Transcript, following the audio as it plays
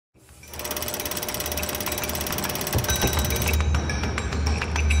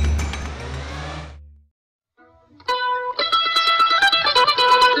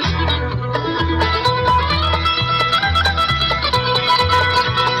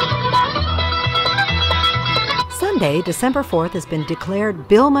Sunday, December 4th, has been declared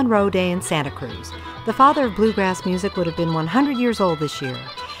Bill Monroe Day in Santa Cruz. The father of bluegrass music would have been 100 years old this year.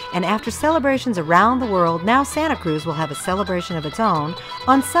 And after celebrations around the world, now Santa Cruz will have a celebration of its own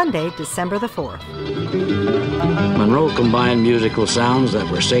on Sunday, December the 4th. Monroe combined musical sounds that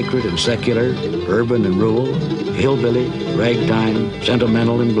were sacred and secular, urban and rural, hillbilly, ragtime,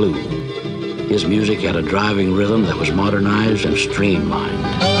 sentimental and blue. His music had a driving rhythm that was modernized and streamlined.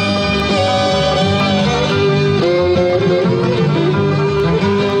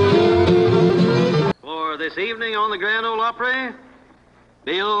 For this evening on the Grand Ole Opry,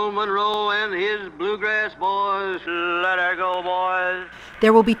 Bill Monroe and his Bluegrass Boys. Let her go, boys.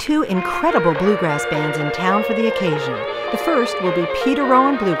 There will be two incredible bluegrass bands in town for the occasion. The first will be Peter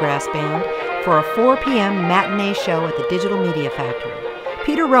Rowan Bluegrass Band for a 4 p.m. matinee show at the Digital Media Factory.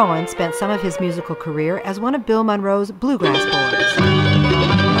 Peter Rowan spent some of his musical career as one of Bill Monroe's Bluegrass Boys.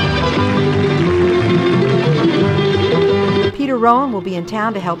 Peter Rowan will be in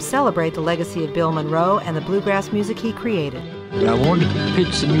town to help celebrate the legacy of Bill Monroe and the bluegrass music he created. I wanted to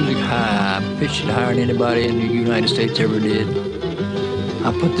pitch the music high. I pitched it higher than anybody in the United States ever did.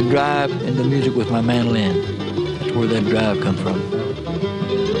 I put the drive in the music with my mandolin. That's where that drive comes from.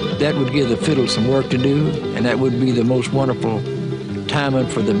 That would give the fiddle some work to do, and that would be the most wonderful timing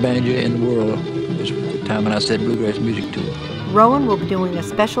for the banjo in the world, is the time when I set bluegrass music to it. Rowan will be doing a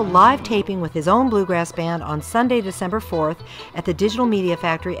special live taping with his own bluegrass band on Sunday, December 4th at the Digital Media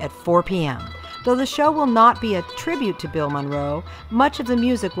Factory at 4 p.m. Though the show will not be a tribute to Bill Monroe, much of the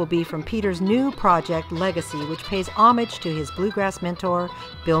music will be from Peter's new project, Legacy, which pays homage to his bluegrass mentor,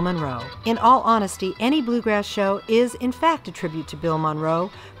 Bill Monroe. In all honesty, any bluegrass show is in fact a tribute to Bill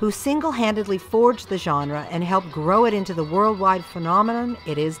Monroe, who single-handedly forged the genre and helped grow it into the worldwide phenomenon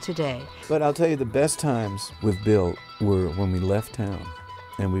it is today. But I'll tell you, the best times with Bill were when we left town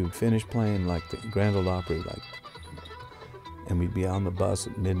and we would finish playing like the Grand Ole Opry, and we'd be on the bus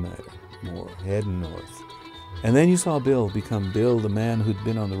at midnight or more, heading north. And then you saw Bill become Bill, the man who'd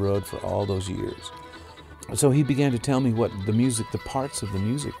been on the road for all those years. So he began to tell me what the music, the parts of the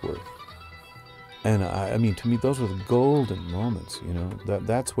music were. And I mean, to me, those were the golden moments, you know.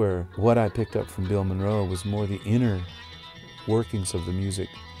 That's where what I picked up from Bill Monroe was more the inner workings of the music.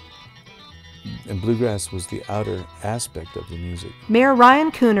 And bluegrass was the outer aspect of the music. Mayor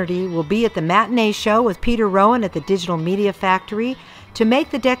Ryan Coonerty will be at the matinee show with Peter Rowan at the Digital Media Factory to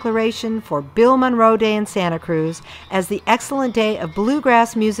make the declaration for Bill Monroe Day in Santa Cruz as the excellent day of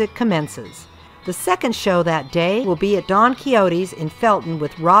bluegrass music commences. The second show that day will be at Don Quixote's in Felton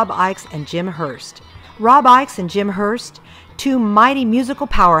with Rob Ickes and Jim Hurst. Rob Ickes and Jim Hurst, two mighty musical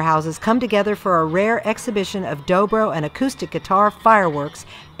powerhouses, come together for a rare exhibition of dobro and acoustic guitar fireworks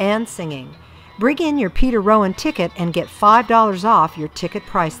and singing. Bring in your Peter Rowan ticket and get $5 off your ticket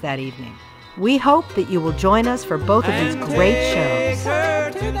price that evening. We hope that you will join us for both of these great shows.